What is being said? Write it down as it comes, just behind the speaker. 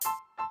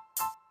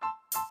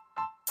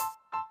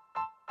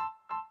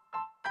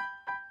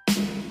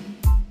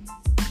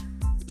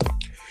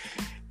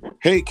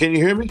Hey, can you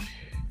hear me?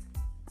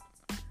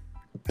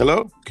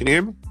 Hello? Can you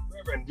hear me?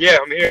 Reverend. Yeah,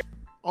 I'm here.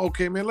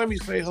 Okay, man, let me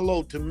say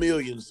hello to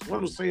millions. I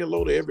want to say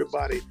hello to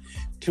everybody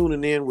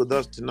tuning in with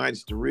us tonight.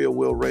 It's the Real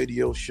Will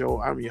Radio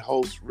Show. I'm your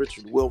host,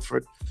 Richard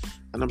Wilford,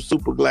 and I'm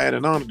super glad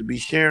and honored to be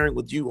sharing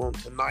with you on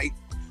tonight.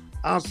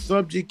 Our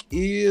subject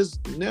is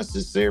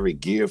necessary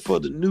gear for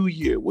the new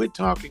year. We're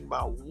talking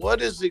about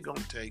what is it going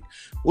to take?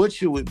 What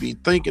should we be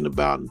thinking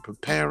about and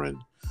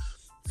preparing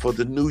for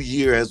the new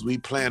year as we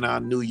plan our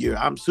new year?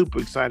 I'm super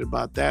excited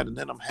about that. And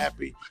then I'm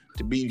happy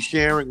to be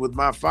sharing with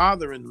my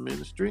father in the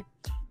ministry,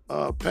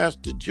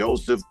 Pastor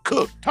Joseph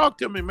Cook. Talk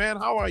to me, man.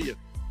 How are you?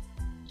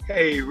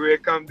 Hey,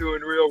 Rick, I'm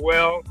doing real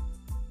well.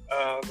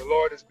 The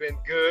Lord has been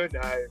good.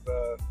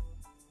 I've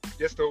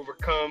just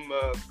overcome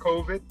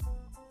COVID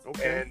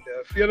Okay. and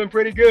feeling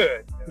pretty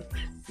good.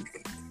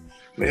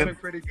 Man, Feeling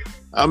pretty good.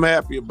 I'm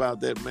happy about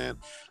that, man.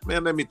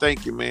 Man, let me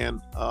thank you,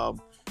 man.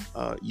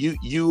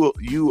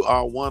 You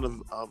are one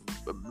of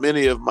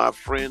many of my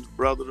friends,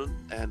 brethren,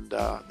 and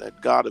that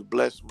God has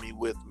blessed me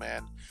with,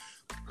 man,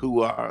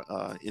 who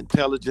are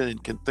intelligent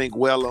and can think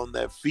well on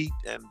their feet,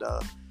 and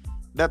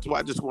that's why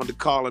I just wanted to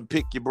call and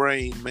pick your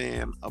brain,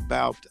 man,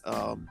 about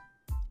um,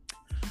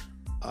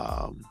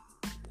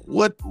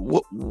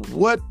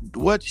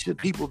 what should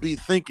people be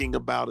thinking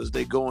about as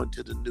they go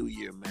into the new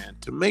year, man,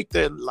 to make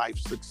their life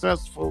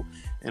successful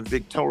and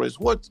victorious.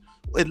 What's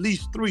at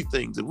least three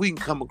things, if we can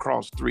come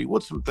across three,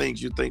 what's some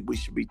things you think we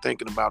should be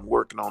thinking about and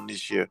working on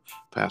this year,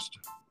 Pastor?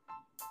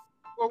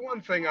 Well,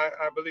 one thing I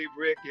believe,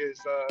 Rick, is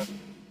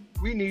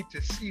we need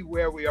to see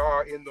where we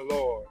are in the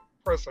Lord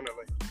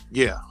personally.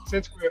 Yeah.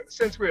 Since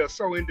we are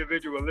so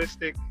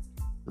individualistic,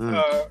 Mm.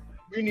 uh,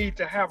 we need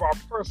to have our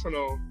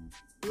personal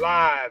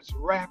lives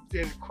wrapped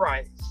in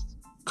Christ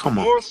Come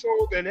on. more so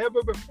than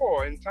ever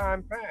before in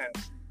time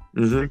past,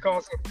 Mm-hmm.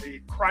 because of the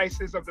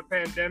crisis of the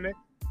pandemic,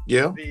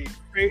 Yeah. the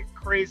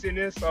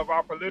craziness of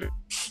our political,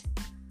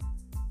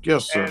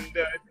 Yes, sir. and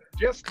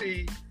just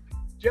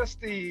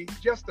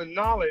the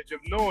knowledge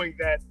of knowing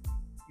that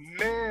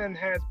man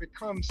has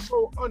become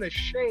so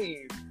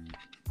unashamed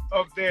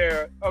of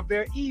their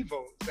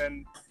evils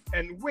and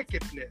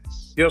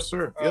wickedness. Yes,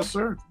 sir. Uh, Yes,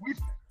 sir. we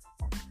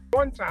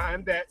one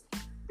time that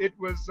it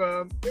was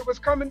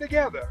coming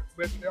together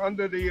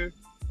under the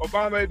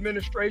Obama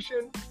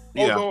administration.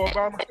 Yeah. Although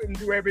Obama couldn't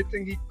do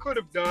everything he could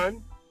have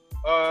done,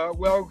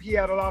 well, he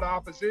had a lot of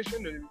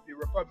opposition, and the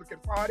Republican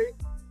Party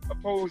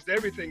opposed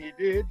everything he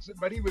did,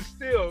 but he was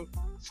still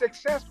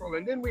successful.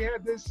 And then we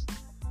had this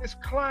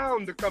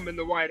clown to come in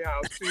the White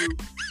House to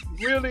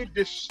really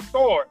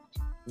distort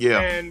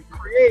Yeah. and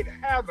create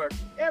havoc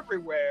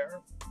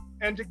everywhere,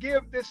 and to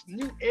give this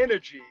new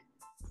energy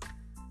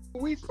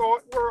we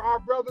thought were our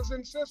brothers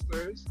and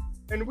sisters,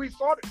 and we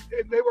thought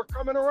they were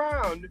coming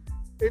around.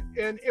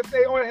 And if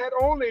they had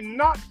only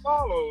not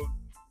followed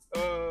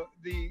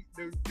the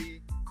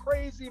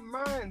crazy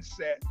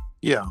mindset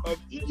Yeah. of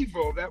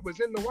evil that was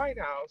in the White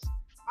House,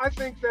 I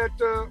think that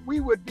we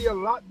would be a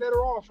lot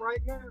better off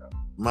right now.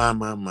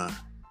 My.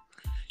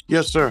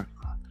 Yes, sir.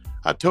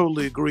 I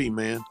totally agree,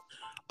 man.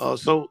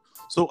 So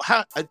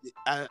how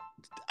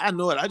I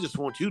know it. I just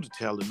want you to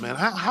tell it, man.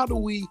 How do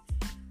we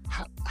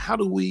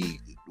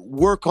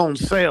work on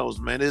sales,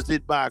 man? Is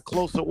it by a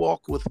closer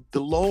walk with the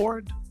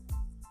Lord?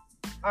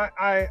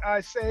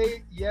 I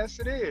say yes,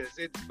 it is.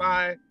 It's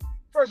by,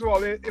 first of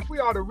all, if we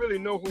ought to really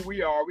know who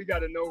we are, we got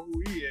to know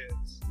who He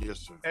is, Yes,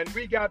 sir. and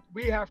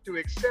we have to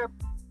accept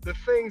the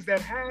things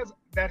that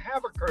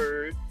have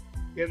occurred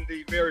in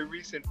the very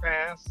recent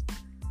past.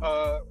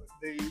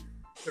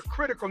 The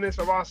criticalness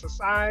of our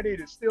society,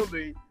 there's still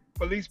the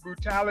police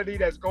brutality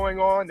that's going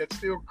on, that's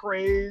still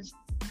crazed,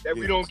 that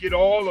we Yes. don't get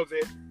all of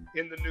it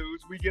in the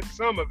news. We get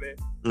some of it,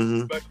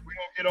 Mm-hmm. but we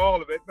don't get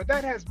all of it. But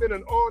that has been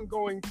an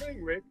ongoing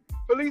thing, Rick.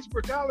 Police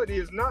brutality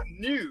is not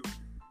new.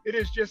 It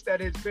is just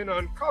that it's been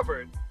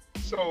uncovered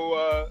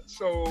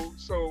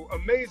so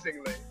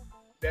amazingly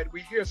that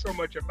we hear so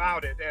much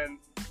about it, and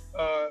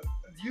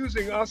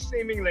using us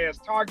seemingly as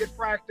target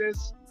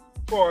practice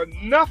for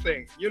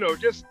nothing,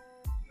 just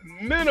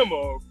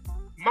minimal,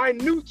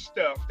 minute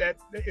stuff that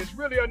is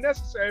really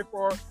unnecessary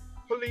for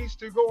police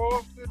to go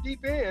off the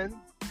deep end,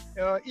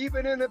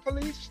 even in a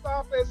police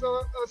stop as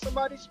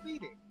somebody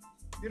speeding.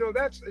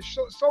 That's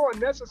so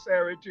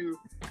unnecessary to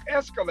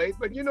escalate.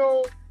 But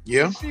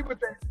Yeah. you see what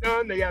they've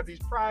done. They have these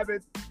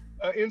private,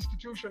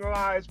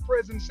 institutionalized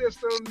prison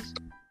systems.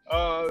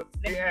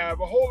 They have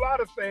a whole lot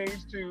of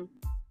things to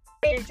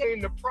maintain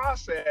the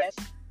process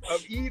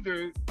of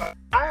either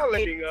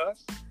violating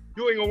us,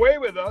 doing away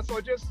with us,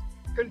 or just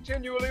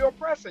continually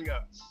oppressing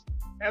us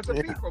as a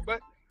people. But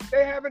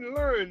they have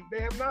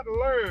not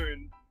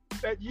learned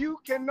that you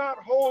cannot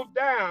hold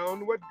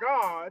down what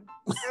God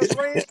has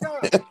raised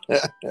up.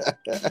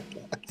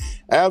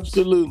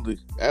 Absolutely,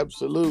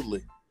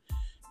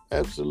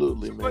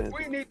 But man.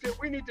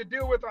 we need to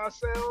deal with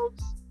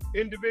ourselves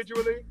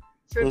individually,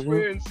 since Mm-hmm.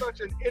 we're in such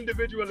an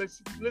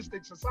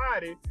individualistic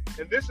society.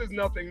 And this is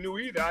nothing new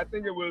either. I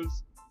think it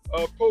was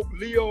Pope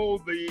Leo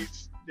the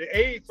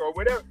Eighth, or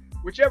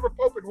whichever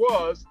pope it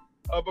was,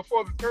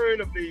 before the turn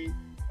of the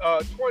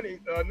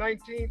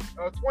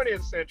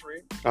 20th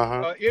century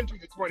into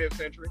the 20th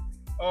century,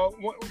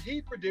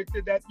 he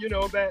predicted that,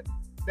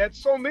 that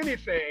so many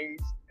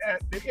things,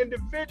 the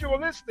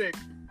individualistic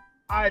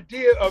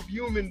idea of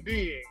human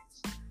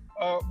beings,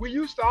 we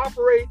used to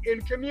operate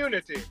in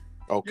community.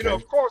 Okay.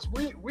 Of course,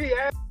 we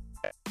have.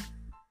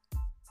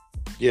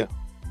 Yeah.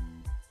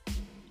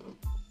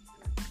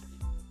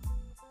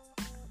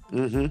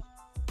 Mm-hmm.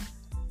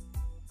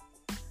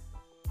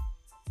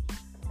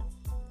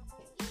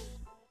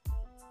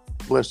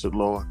 Bless the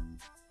Lord.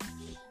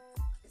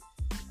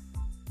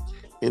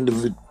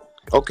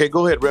 Okay,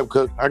 go ahead, Rev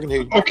Cook. I can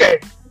hear you.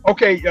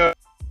 Okay.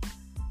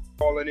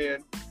 Calling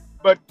in,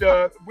 but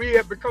we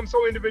have become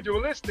so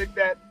individualistic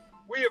that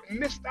we have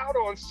missed out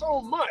on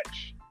so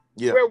much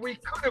where we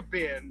could have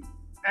been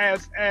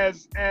as a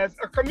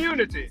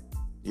community.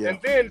 Yeah. And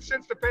then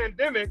since the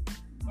pandemic,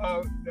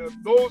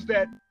 those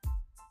that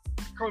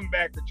come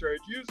back to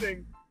church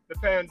using the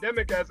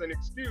pandemic as an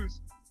excuse,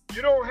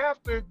 you don't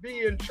have to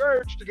be in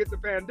church to get the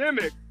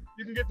pandemic.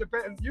 You can get the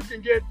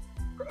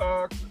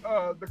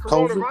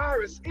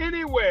coronavirus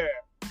anywhere.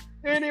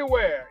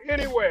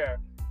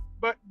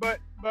 But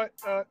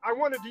I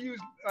wanted to use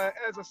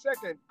as a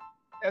second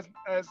as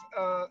a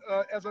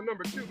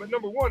number two, but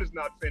number one is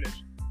not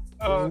finished.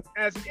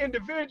 As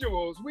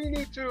individuals, we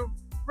need to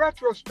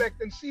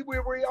retrospect and see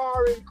where we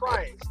are in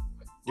Christ.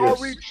 Yes.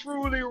 Are we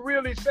truly,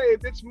 really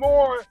saved? It's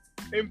more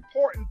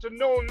important to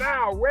know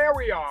now where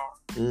we are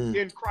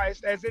in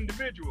Christ as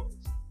individuals.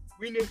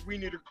 We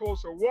need a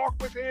closer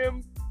walk with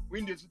Him.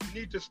 We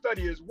need to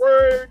study His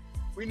Word.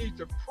 We need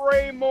to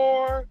pray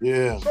more.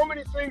 Yeah. So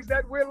many things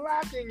that we're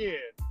lacking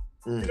in.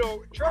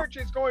 Church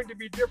is going to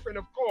be different,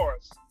 of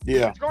course.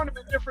 Yeah. It's going to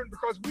be different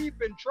because we've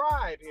been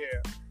tried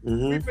here.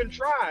 Mm-hmm. We've been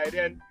tried,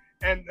 and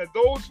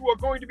those who are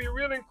going to be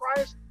real in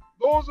Christ,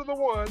 those are the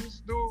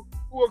ones who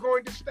are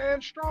going to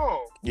stand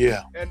strong.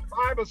 Yeah. And the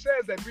Bible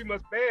says that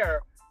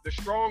the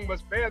strong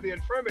must bear the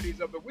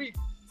infirmities of the weak.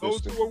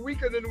 Those who are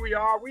weaker than we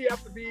are, we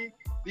have to be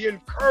the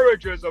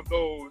encouragers of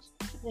those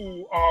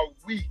who are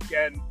weak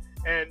and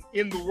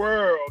in the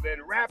world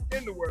and wrapped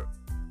in the world,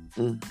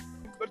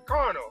 but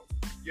carnal.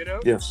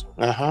 Yes.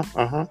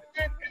 And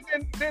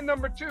then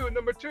number two,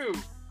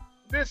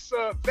 this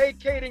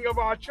vacating of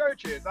our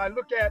churches. I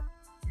look at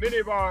many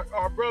of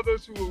our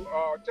brothers who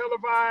are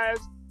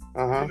televised.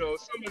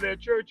 Some of their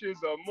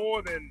churches are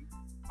more than,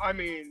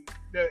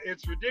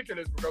 it's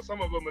ridiculous because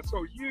some of them are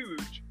so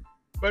huge.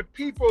 But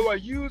people are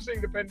using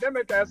the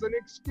pandemic as an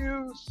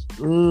excuse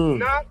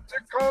not to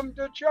come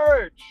to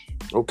church.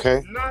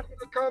 Okay. Not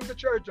to come to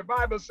church. The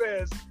Bible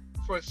says,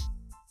 for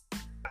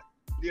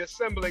the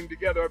assembling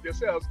together of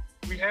yourselves.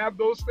 We have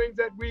those things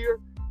that we are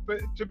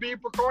to be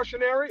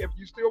precautionary. If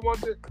you still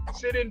want to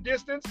sit in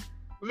distance,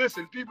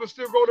 listen, people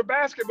still go to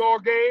basketball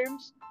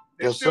games.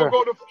 They still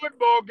go to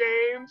football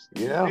games.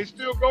 Yeah. They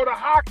still go to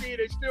hockey.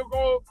 They're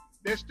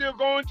still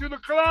going to the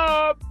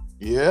club.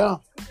 Yeah.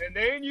 And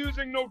they ain't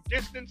using no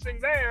distancing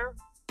there.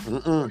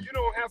 So you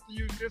don't have to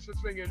use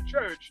distancing in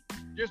church.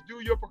 Just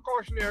do your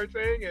precautionary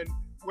thing and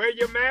wear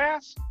your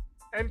mask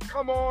and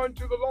come on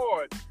to the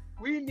Lord.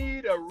 We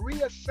need a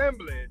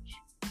reassemblage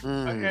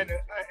and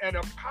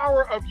a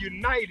power of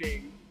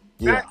uniting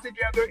back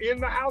together in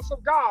the house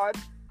of God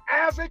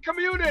as a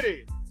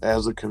community.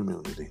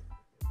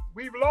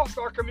 We've lost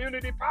our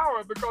community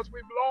power because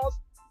we've lost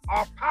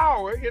our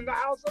power in the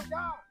house of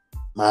God.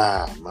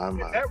 My.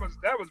 That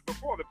was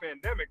before the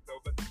pandemic, though.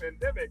 But the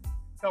pandemic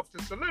helped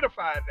to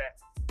solidify that.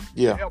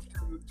 Yeah. It helped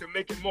to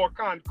make it more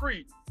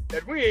concrete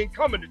that we ain't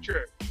coming to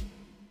church.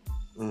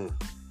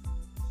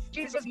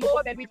 Jesus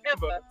more than we've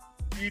ever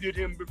needed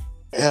Him before.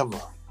 Ever.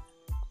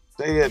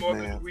 Say it, more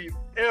man. than we've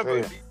ever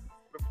needed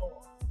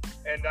before.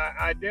 And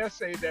I dare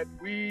say that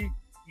we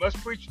must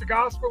preach the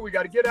gospel. We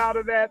got to get out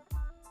of that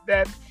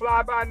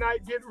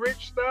fly-by-night,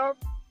 get-rich stuff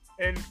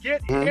and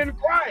get in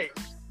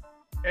Christ.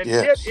 And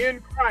get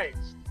in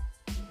Christ.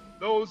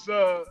 Those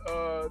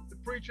the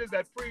preachers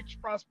that preach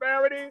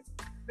prosperity,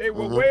 they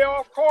were way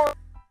off course.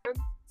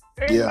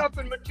 Ain't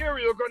nothing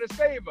material going to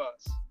save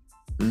us.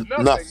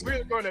 Nothing.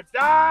 We're going to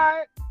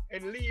die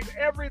and leave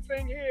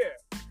everything here.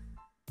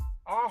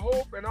 Our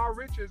hope and our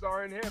riches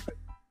are in heaven.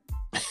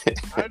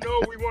 I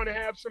know we want to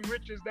have some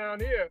riches down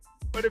here,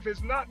 but if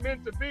it's not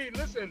meant to be,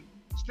 listen,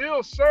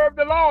 still serve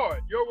the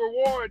Lord. Your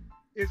reward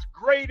is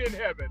great in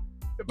heaven.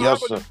 The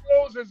Bible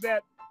discloses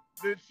that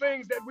the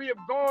things that we have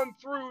gone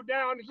through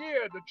down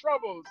here, the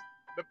troubles,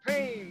 the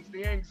pains,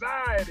 the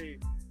anxiety,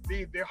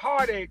 the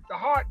heartache, the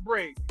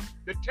heartbreak,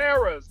 the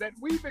terrors that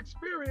we've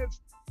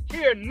experienced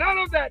here, none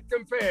of that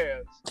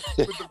compares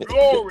with the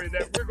glory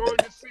that we're going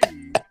to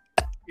see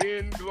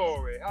in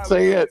glory.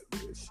 Say it.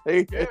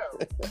 Yeah.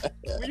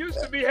 We used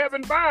to be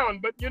heaven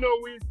bound, but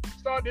we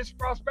started this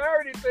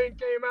prosperity thing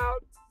came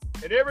out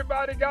and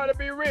everybody got to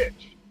be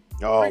rich.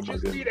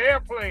 Riches need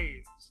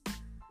airplanes.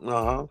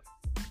 I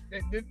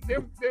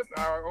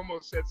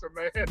almost said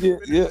something.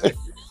 Yeah.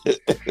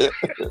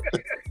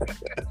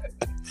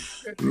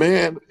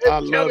 Man, I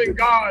love it.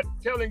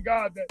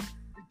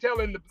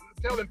 Telling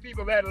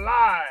people that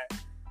lie.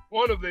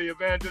 One of the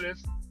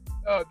evangelists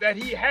that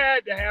he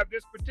had to have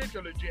this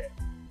particular jet.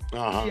 He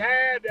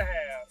had to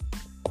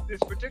have this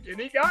particular,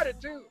 and he got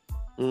it too.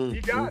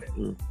 He got it.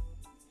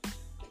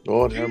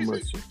 Lord have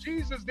mercy.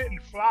 Jesus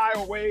didn't fly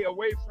away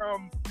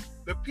from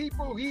the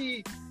people.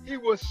 He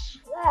was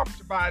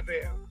swamped by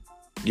them.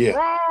 Yeah.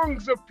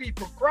 Throngs of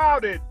people,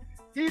 crowded.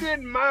 He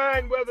didn't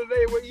mind whether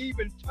they were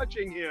even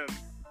touching him.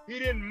 He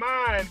didn't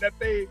mind that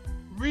they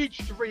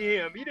reached for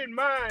him. He didn't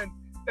mind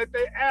that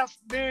they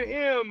asked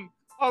him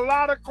a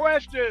lot of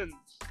questions.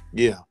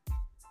 Yeah.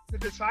 The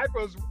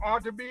disciples are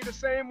to be the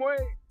same way.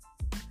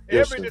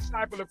 Yes, every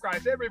disciple of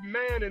Christ, every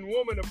man and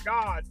woman of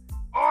God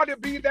ought to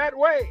be that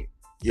way.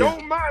 Yeah.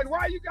 Don't mind.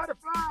 Why you got to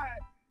fly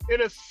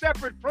in a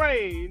separate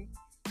plane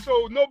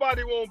so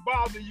nobody won't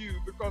bother you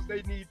because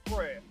they need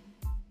prayer?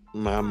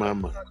 My.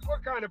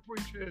 What kind of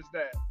preacher is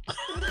that?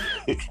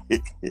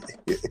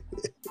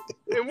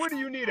 And what do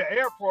you need an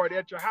airport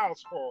at your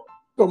house for?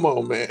 Come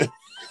on, man.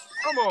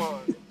 Come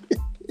on.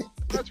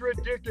 That's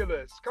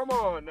ridiculous. Come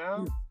on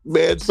now.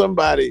 Man,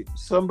 somebody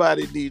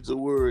needs a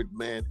word,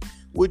 man.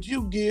 Would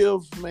you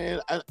give, man,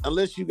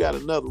 unless you got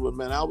another one,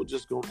 man, I was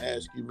just going to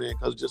ask you, man,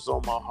 because it's just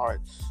on my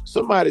heart.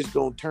 Somebody's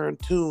going to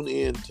tune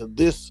in to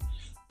this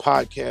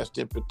podcast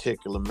in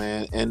particular,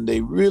 man, and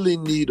they really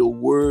need a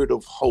word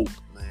of hope,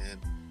 man.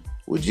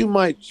 Would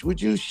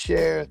you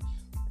share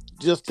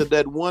just to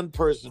that one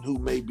person who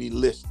may be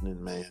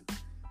listening, man,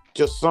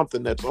 just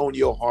something that's on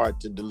your heart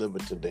to deliver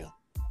to them?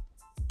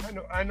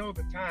 I know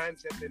the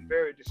times have been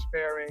very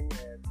despairing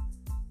and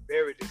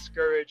very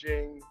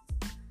discouraging,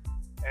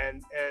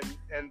 and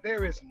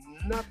there is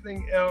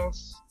nothing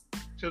else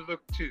to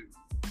look to.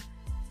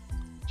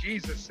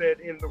 Jesus said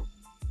in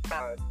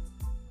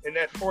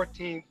that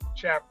 14th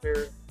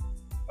chapter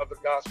of the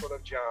Gospel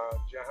of John,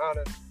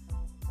 Johannes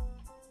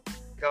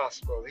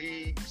Gospel,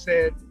 he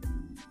said,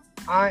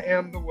 "I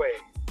am the way."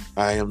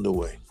 I am the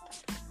way.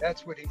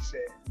 That's what he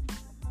said.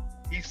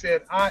 He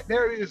said,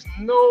 there is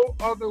no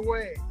other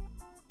way.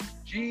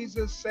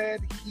 Jesus said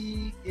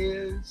he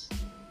is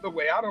the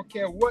way. I don't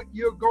care what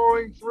you're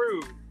going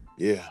through.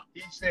 Yeah.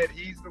 He said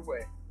he's the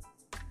way.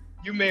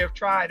 You may have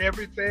tried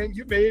everything.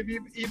 You may have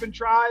even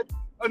tried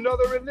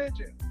another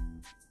religion.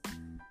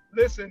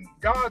 Listen,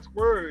 God's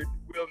word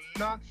will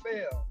not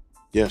fail.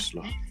 Yes,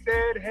 Lord. He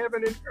said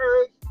heaven and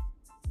earth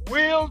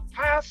will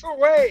pass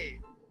away.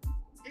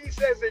 He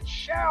says it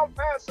shall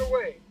pass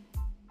away.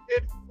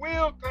 It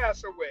will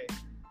pass away.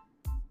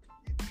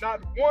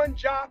 Not one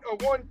jot or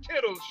one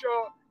tittle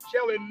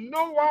shall in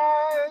no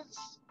wise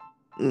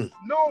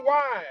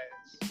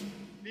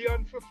be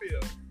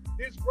unfulfilled.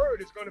 His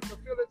word is going to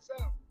fulfill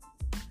itself.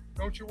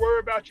 Don't you worry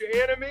about your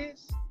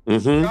enemies.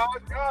 Mm-hmm.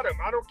 God got them.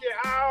 I don't care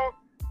how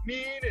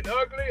mean and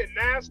ugly and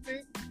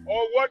nasty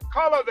or what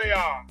color they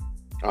are.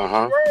 Don't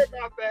you worry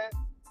about that.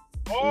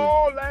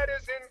 All that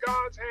is in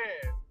God's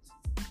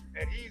hands,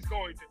 and he's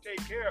going to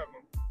take care of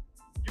them.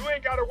 You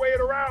ain't got to wait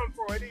around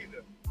for it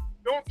either.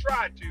 Don't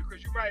try to,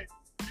 because you're going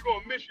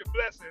to miss your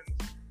blessings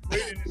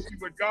waiting to see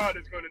what God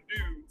is going to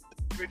do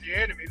with your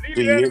enemy. Leave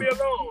the enemy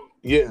alone.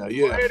 Yeah.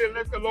 Go ahead and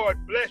let the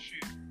Lord bless you.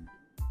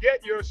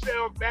 Get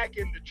yourself back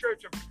in the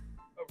church of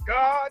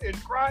God in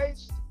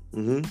Christ,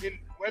 in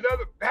whether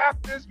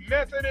Baptist,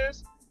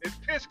 Methodist,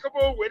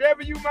 Episcopal,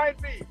 whatever you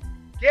might be.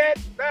 Get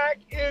back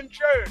in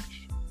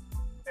church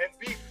and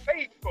be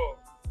faithful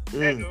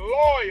and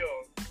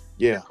loyal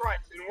to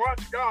Christ, and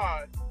watch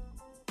God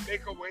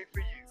make a way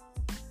for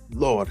you.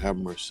 Lord have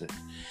mercy.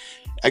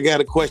 I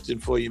got a question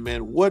for you,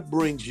 man. What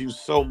brings you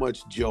so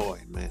much joy,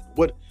 man?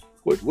 What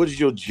is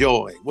your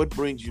joy? What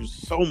brings you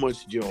so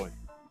much joy?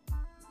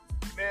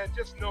 Man,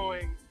 just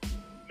knowing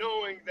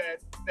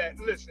that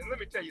listen, let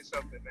me tell you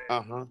something,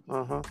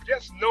 man.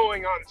 Just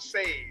knowing I'm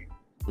saved.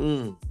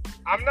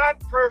 I'm not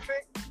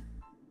perfect.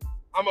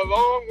 I'm a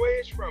long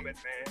ways from it,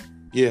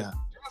 man. Yeah.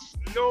 Just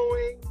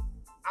knowing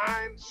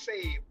I'm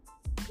saved.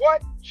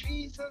 What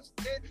Jesus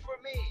did for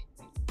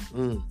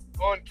me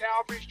on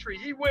Calvary's tree.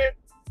 He went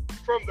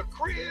from the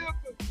crib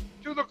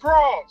to the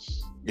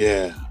cross.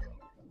 Yeah.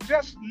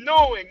 Just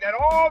knowing that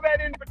all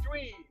that in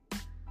between,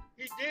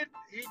 he did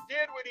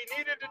what he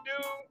needed to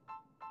do.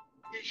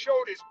 He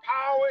showed his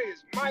power,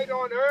 his might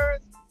on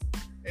earth,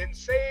 in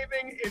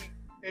saving,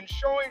 in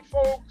showing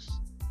folks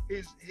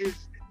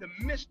the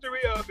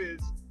mystery of the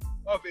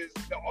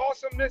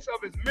awesomeness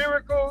of his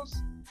miracles.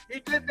 He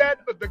did that,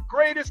 but the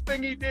greatest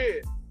thing he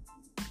did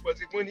was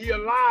when he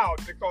allowed,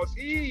 because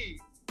the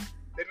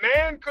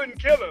man couldn't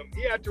kill him.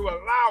 He had to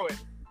allow it.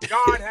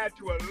 God had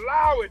to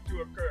allow it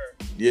to occur.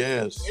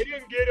 Yes. They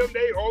didn't get him.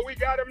 We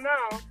got him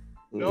now.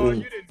 No,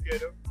 you didn't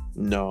get him.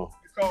 No.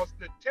 Because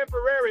the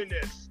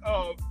temporariness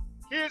of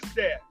his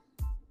death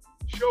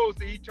shows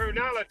the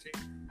eternality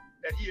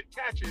that he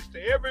attaches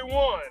to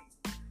everyone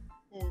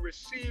who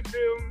receives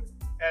him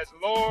as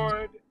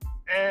Lord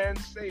and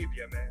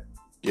Savior, man.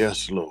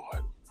 Yes,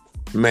 Lord.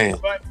 Man.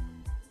 But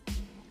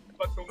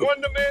the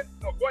wonderment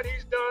of what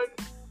he's done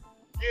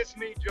gives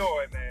me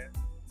joy, man.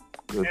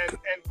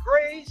 And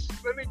grace,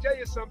 let me tell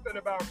you something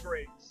about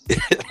grace.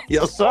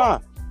 Yes, sir.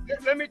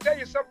 Let me tell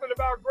you something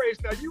about grace.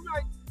 Now,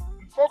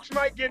 folks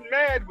might get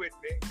mad with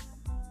me,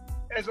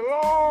 As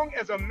long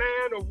as a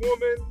man or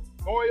woman,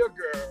 boy or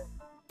girl,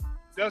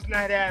 does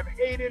not have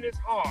hate in his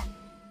heart,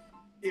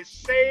 is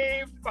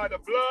saved by the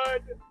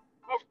blood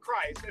of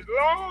Christ. As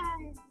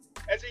long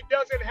as he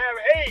doesn't have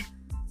hate,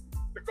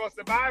 because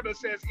the Bible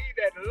says, he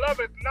that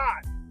loveth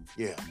not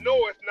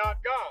knoweth not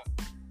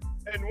God.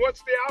 And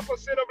what's the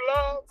opposite of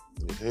love?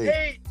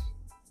 Hate.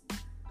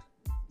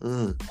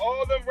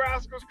 All them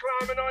rascals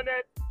climbing on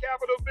that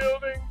Capitol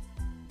building,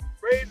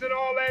 raising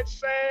all that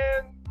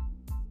sand.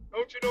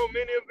 Don't you know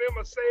many of them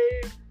are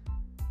saved?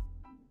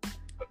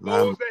 But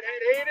those that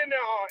had hate in their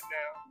heart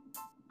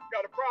now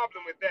got a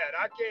problem with that.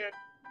 I can't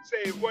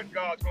say what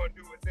God's going to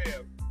do with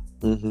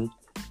them.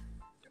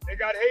 They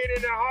got hate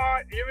in their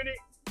heart.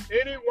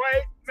 Any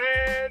white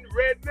man,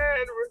 red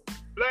man,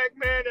 black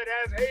man that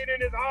has hate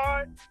in his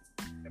heart,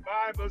 the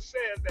Bible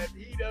says that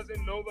he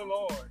doesn't know the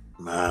Lord.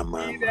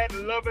 He that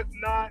loveth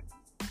not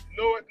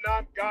knoweth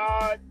not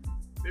God,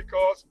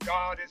 because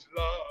God is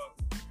love.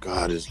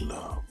 God is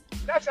love.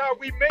 That's how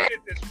we made it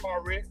this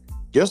far, Rick.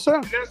 Yes, sir.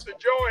 And that's the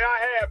joy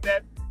I have,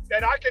 that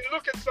I can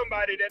look at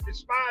somebody that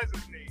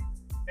despises me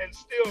and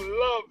still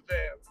love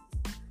them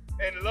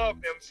and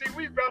love them. See,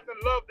 we've got to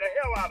love the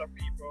hell out of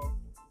people.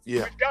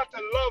 Yeah. We've got to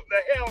love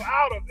the hell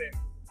out of them,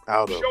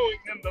 showing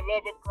them the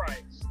love of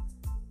Christ.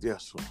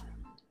 Yes, sir.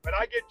 But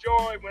I get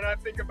joy when I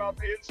think about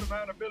the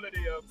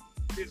insurmountability of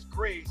his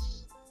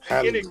grace,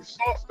 the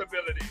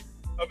inexhaustibility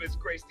of his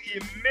grace,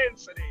 the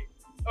immensity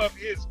of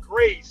his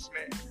grace,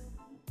 man.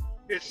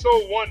 It's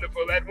so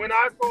wonderful that when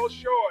I fall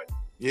short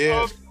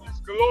of his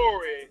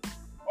glory,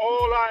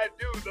 all I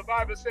do, the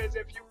Bible says,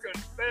 if you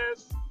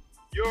confess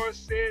your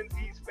sins,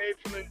 he's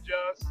faithful and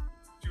just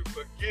to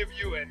forgive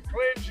you and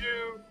cleanse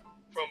you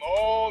from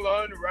all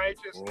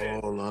unrighteousness.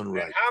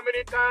 And how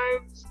many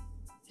times?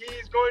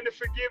 He's going to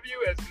forgive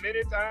you as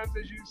many times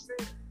as you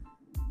sin.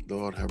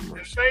 Lord have mercy.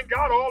 And thank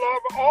God,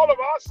 all of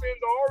our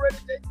sins are already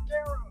taken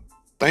care of.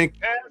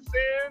 Past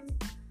sin,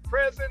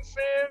 present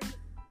sin,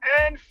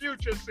 and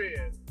future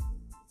sin.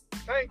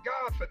 Thank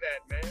God for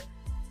that, man.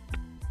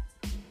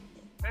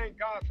 Thank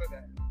God for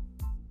that.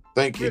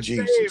 Thank you,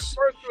 Jesus.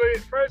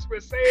 Saved. First we're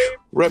saved.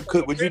 Rep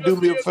Cook, would you do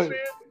me a favor?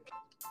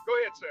 Go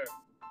ahead, sir.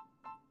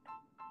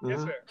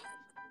 Yes, sir.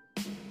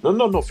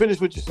 No.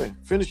 Finish what you're saying.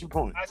 Finish your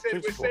point. I said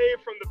we're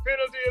saved from the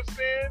penalty of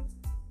sin.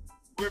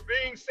 We're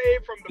being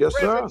saved from the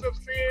presence of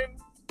sin.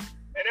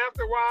 And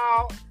after a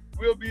while,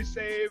 we'll be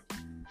saved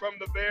from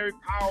the very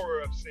power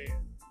of sin.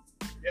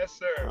 Yes,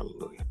 sir.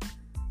 Hallelujah.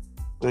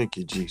 Thank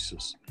you,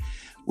 Jesus.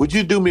 Would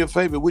you do me a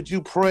favor? Would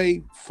you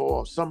pray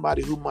for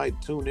somebody who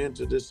might tune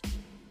into this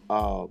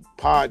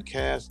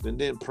podcast, and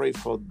then pray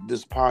for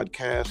this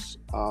podcast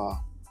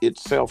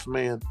itself,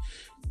 man?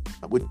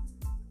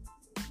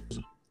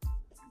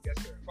 Yes,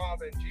 sir.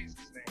 Father, in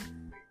Jesus'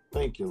 name.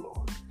 Thank you,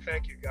 Lord.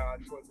 Thank you,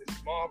 God, for this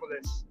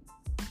marvelous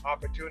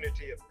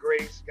opportunity of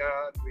grace,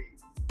 God. We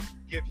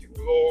give you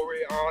glory,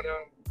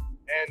 honor,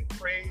 and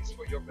praise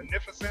for your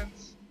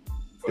beneficence,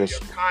 for your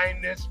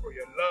kindness, for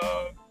your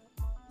love,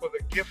 for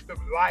the gift of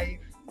life,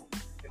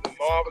 and the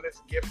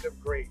marvelous gift of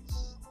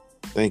grace.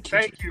 Thank you.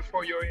 Thank you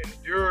for your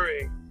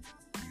enduring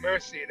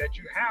mercy that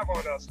you have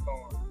on us,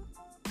 Lord,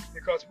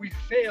 because we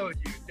fail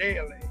you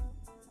daily.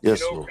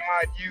 Yes, Lord.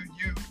 God, you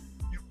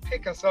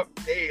pick us up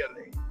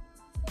daily,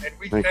 and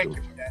we thank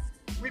you for that.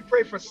 We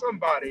pray for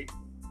somebody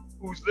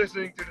who's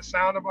listening to the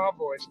sound of our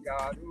voice,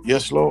 God,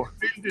 who's Lord,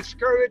 been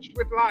discouraged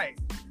with life,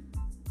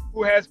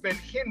 who has been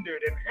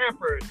hindered and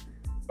hampered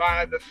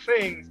by the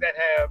things that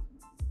have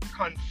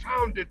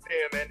confounded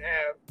them and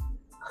have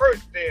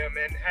hurt them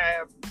and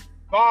have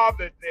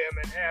bothered them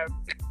and have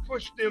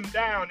pushed them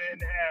down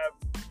and have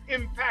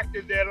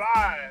impacted their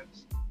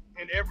lives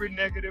in every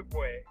negative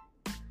way.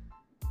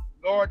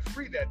 Lord,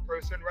 free that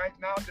person right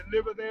now.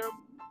 Deliver them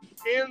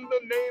in the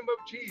name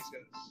of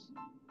Jesus.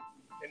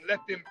 And let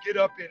them get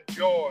up in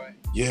joy,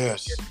 in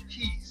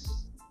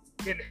peace,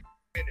 in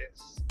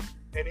happiness,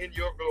 and in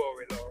your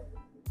glory, Lord.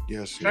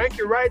 Yes. Thank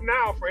you right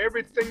now for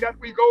everything that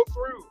we go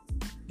through.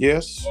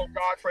 Yes. Oh,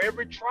 God, for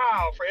every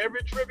trial, for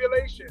every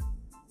tribulation,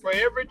 for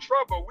every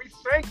trouble. We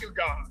thank you,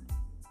 God,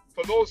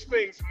 for those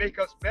things make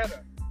us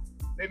better.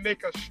 They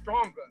make us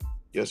stronger.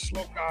 Yes,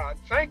 Lord. Oh, God,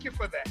 thank you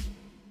for that.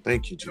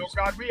 Thank you, Jesus.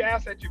 Oh, God, we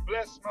ask that you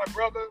bless my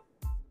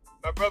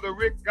brother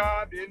Rick,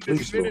 God, in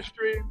this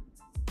ministry, Lord,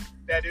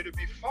 that it'll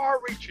be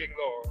far-reaching,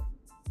 Lord,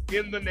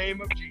 in the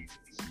name of Jesus.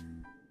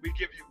 We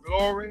give you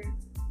glory.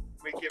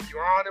 We give you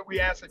honor. We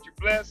ask that you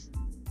bless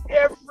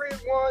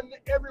everyone,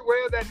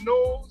 everywhere that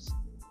knows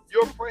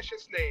your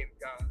precious name,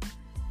 God.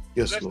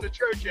 Yes, bless Lord. the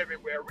church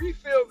everywhere.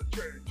 Refill the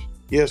church.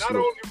 Yes, not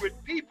Lord. only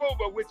with people,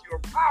 but with your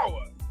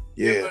power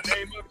in the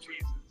name of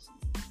Jesus.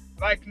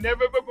 Like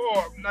never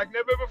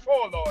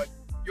before, Lord,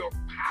 your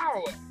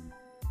power.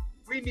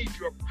 We need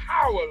your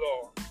power,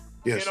 Lord,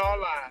 in our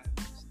lives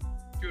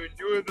to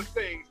endure the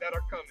things that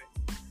are coming.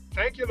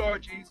 Thank you,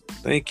 Lord Jesus.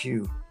 Thank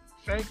you.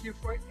 Thank you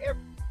for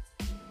everything.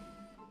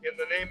 In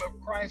the name of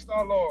Christ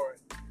our Lord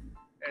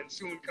and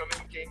soon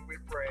coming King, we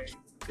pray.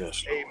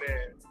 Yes, Lord.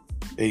 Amen.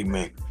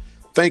 Amen.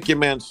 Thank you,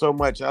 man, so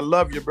much. I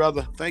love you,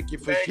 brother. Thank you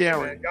for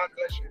sharing. You, God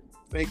bless you.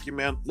 Thank you,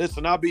 man.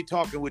 Listen, I'll be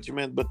talking with you,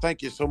 man, but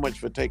thank you so much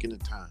for taking the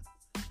time.